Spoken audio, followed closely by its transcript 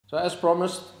So as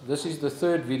promised, this is the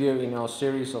third video in our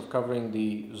series of covering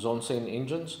the ZONSEN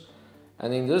engines.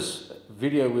 And in this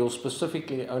video, we'll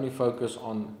specifically only focus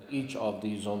on each of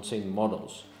the ZONSEN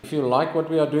models. If you like what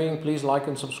we are doing, please like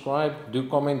and subscribe. Do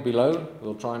comment below.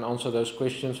 We'll try and answer those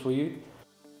questions for you.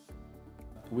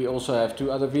 We also have two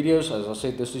other videos. As I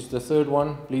said, this is the third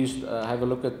one. Please have a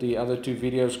look at the other two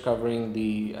videos covering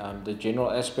the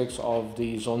general aspects of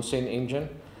the ZONSEN engine,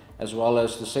 as well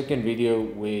as the second video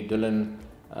where Dylan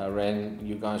ran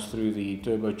you guys through the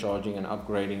turbocharging and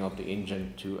upgrading of the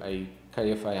engine to a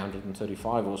KFA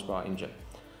 135 horsepower engine.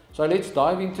 So let's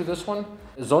dive into this one.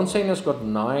 ZONSEN has got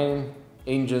 9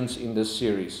 engines in this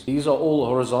series. These are all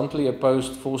horizontally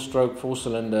opposed 4-stroke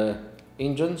 4-cylinder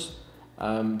engines.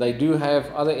 They do have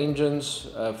other engines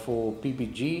for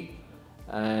PPG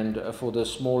and for the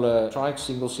smaller trikes,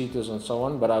 single seaters and so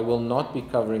on, but I will not be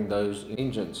covering those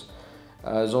engines.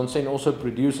 ZONSEN also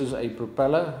produces a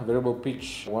propeller, variable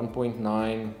pitch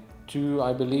 1.92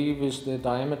 I believe is the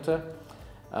diameter.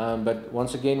 But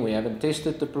once again, we haven't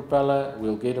tested the propeller.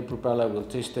 We'll get a propeller, we'll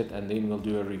test it, and then we'll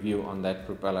do a review on that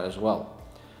propeller as well.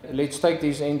 Let's take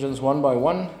these engines one by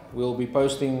one. We'll be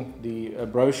posting the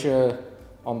brochure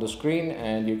on the screen,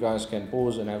 and you guys can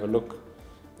pause and have a look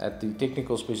at the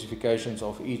technical specifications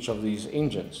of each of these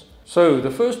engines. So the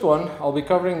first one, I'll be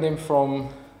covering them from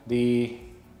the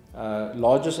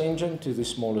largest engine to the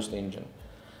smallest engine.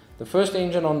 The first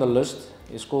engine on the list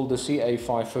is called the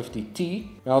CA550T.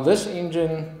 Now this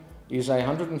engine is a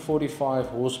 145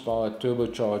 horsepower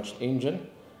turbocharged engine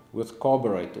with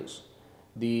carburetors.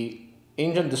 The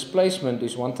engine displacement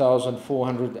is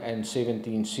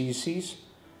 1417 cc's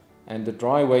and the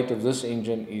dry weight of this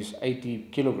engine is 80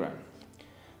 kilogram.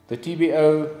 The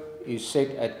TBO is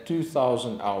set at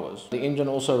 2000 hours. The engine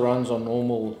also runs on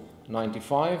normal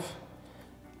 95.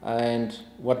 And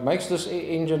what makes this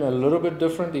engine a little bit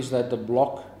different is that the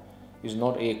block is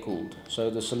not air cooled. So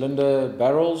the cylinder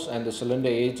barrels and the cylinder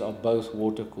heads are both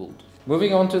water cooled.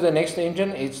 Moving on to the next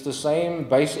engine, it's the same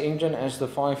base engine as the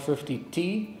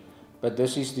 550T, but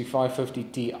this is the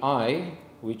 550Ti,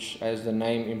 which as the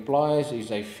name implies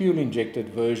is a fuel injected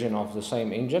version of the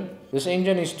same engine. This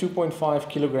engine is 2.5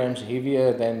 kilograms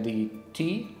heavier than the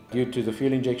T due to the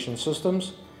fuel injection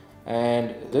systems.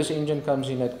 And this engine comes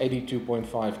in at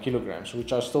 82.5 kilograms,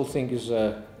 which I still think is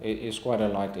quite a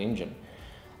light engine.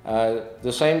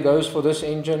 The same goes for this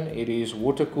engine. It is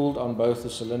water cooled on both the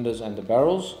cylinders and the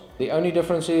barrels. The only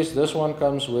difference is this one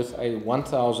comes with a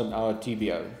 1000 hour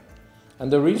TBO.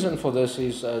 And the reason for this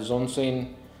is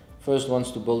ZONSEN first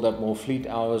wants to build up more fleet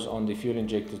hours on the fuel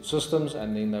injected systems,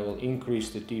 and then they will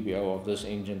increase the TBO of this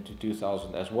engine to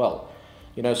 2000 as well.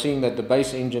 You know, seeing that the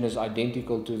base engine is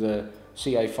identical to the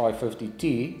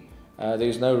CA550T,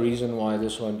 there's no reason why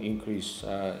this won't increase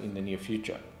in the near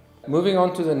future. Moving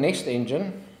on to the next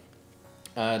engine,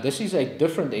 this is a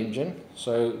different engine.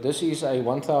 So this is a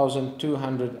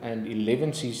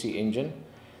 1211 cc engine,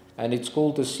 and it's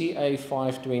called the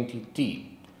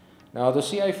CA520T. Now the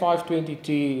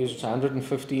CA520T is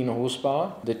 115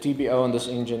 horsepower. The TBO on this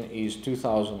engine is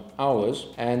 2000 hours,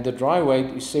 and the dry weight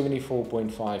is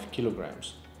 74.5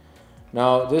 kilograms.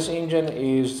 Now this engine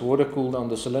is water cooled on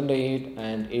the cylinder head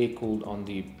and air cooled on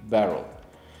the barrel.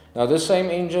 Now this same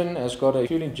engine has got a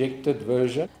fuel injected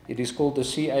version. It is called the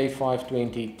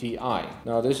CA520Ti.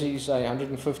 Now this is a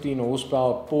 115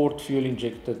 horsepower port fuel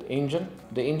injected engine.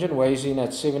 The engine weighs in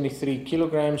at 73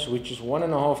 kilograms, which is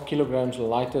 1.5 kilograms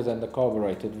lighter than the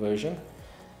carbureted version.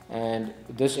 And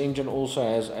this engine also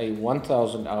has a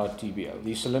 1000 hour TBO.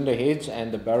 The cylinder heads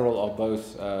and the barrel are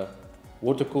both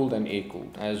water cooled and air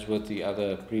cooled, as with the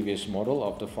other previous model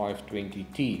of the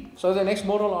 520T. So the next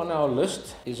model on our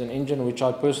list is an engine which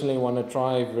I personally want to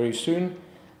try very soon.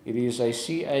 It is a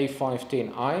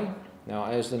CA510i. Now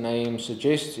as the name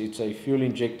suggests, it's a fuel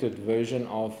injected version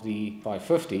of the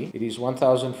 550. It is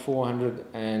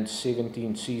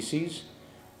 1417 cc's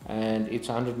and it's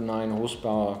 109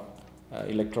 horsepower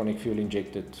electronic fuel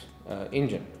injected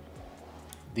engine.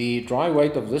 The dry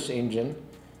weight of this engine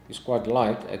is quite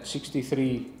light at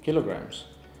 63 kilograms,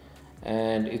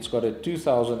 and it's got a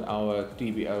 2000 hour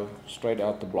TBO straight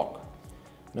out the block.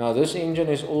 Now this engine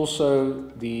is also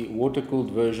the water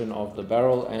cooled version of the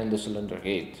barrel and the cylinder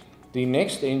head. The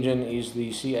next engine is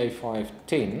the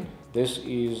CA510. This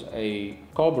is a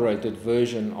carbureted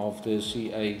version of the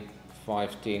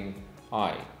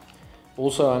CA510i.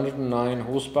 Also 109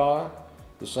 horsepower,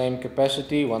 the same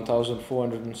capacity,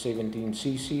 1417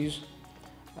 cc's.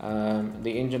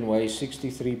 The engine weighs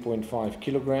 63.5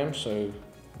 kilograms, so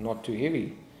not too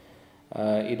heavy.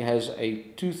 It has a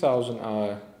 2000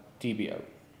 hour TBO.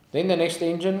 Then the next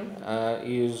engine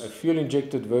is a fuel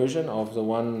injected version of the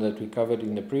one that we covered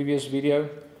in the previous video,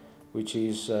 which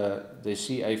is the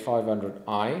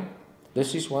CA500i.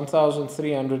 This is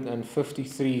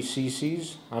 1353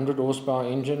 cc's, 100 horsepower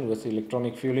engine with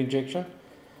electronic fuel injection.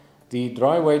 The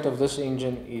dry weight of this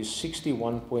engine is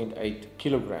 61.8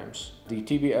 kilograms. The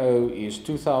TBO is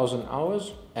 2000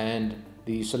 hours, and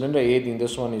the cylinder head in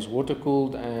this one is water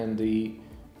cooled, and the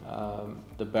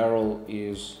barrel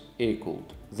is air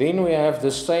cooled. Then we have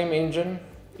the same engine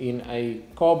in a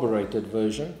carbureted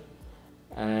version,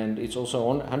 and it's also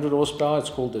 100 horsepower. It's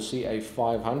called the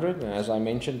CA500, and as I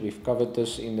mentioned, we've covered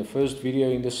this in the first video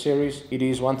in this series. It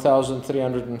is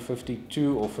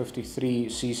 1352 or 53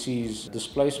 cc's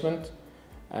displacement,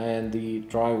 and the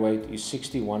dry weight is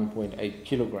 61.8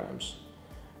 kilograms.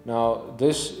 Now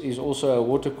this is also a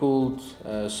water cooled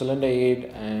cylinder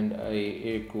head and a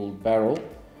air cooled barrel.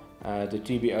 The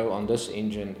TBO on this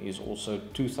engine is also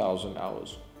 2000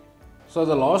 hours. So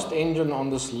the last engine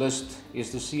on this list is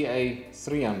the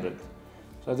CA300.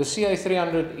 So the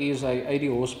CA300 is a 80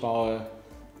 horsepower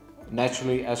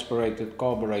naturally aspirated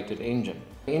carbureted engine.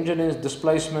 The engine's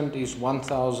displacement is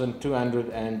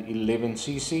 1211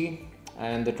 cc,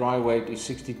 and the dry weight is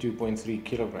 62.3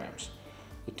 kilograms.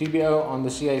 The TBO on the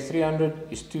CA300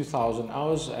 is 2000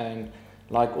 hours, and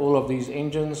like all of these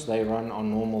engines, they run on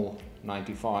normal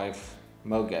 95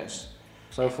 MOGAS.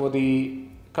 So for the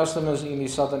customers in the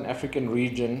Southern African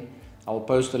region, I'll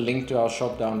post a link to our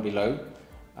shop down below.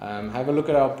 Have a look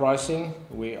at our pricing.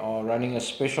 We are running a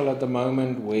special at the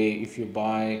moment where if you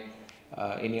buy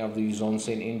any of the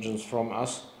ZONSEN engines from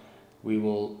us, we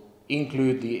will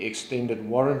include the extended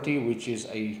warranty, which is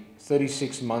a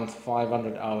 36-month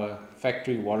 500-hour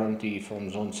factory warranty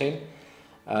from ZONSEN.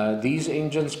 These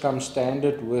engines come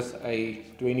standard with a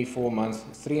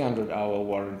 24-month 300-hour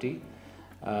warranty,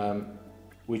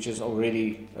 which is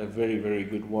already a very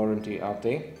good warranty out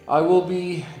there. I will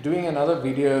be doing another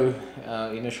video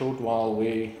in a short while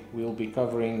where we'll be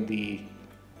covering the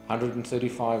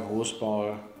 135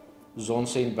 horsepower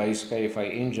ZONSEN base KFA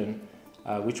engine,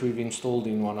 which we've installed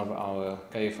in one of our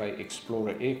KFA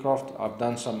Explorer aircraft. I've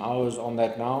done some hours on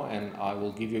that now, and I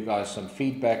will give you guys some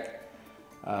feedback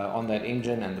on that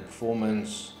engine and the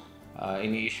performance,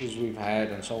 any issues we've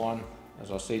had and so on. As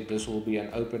I said, this will be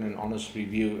an open and honest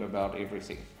review about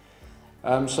everything.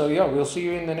 So yeah, we'll see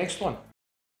you in the next one.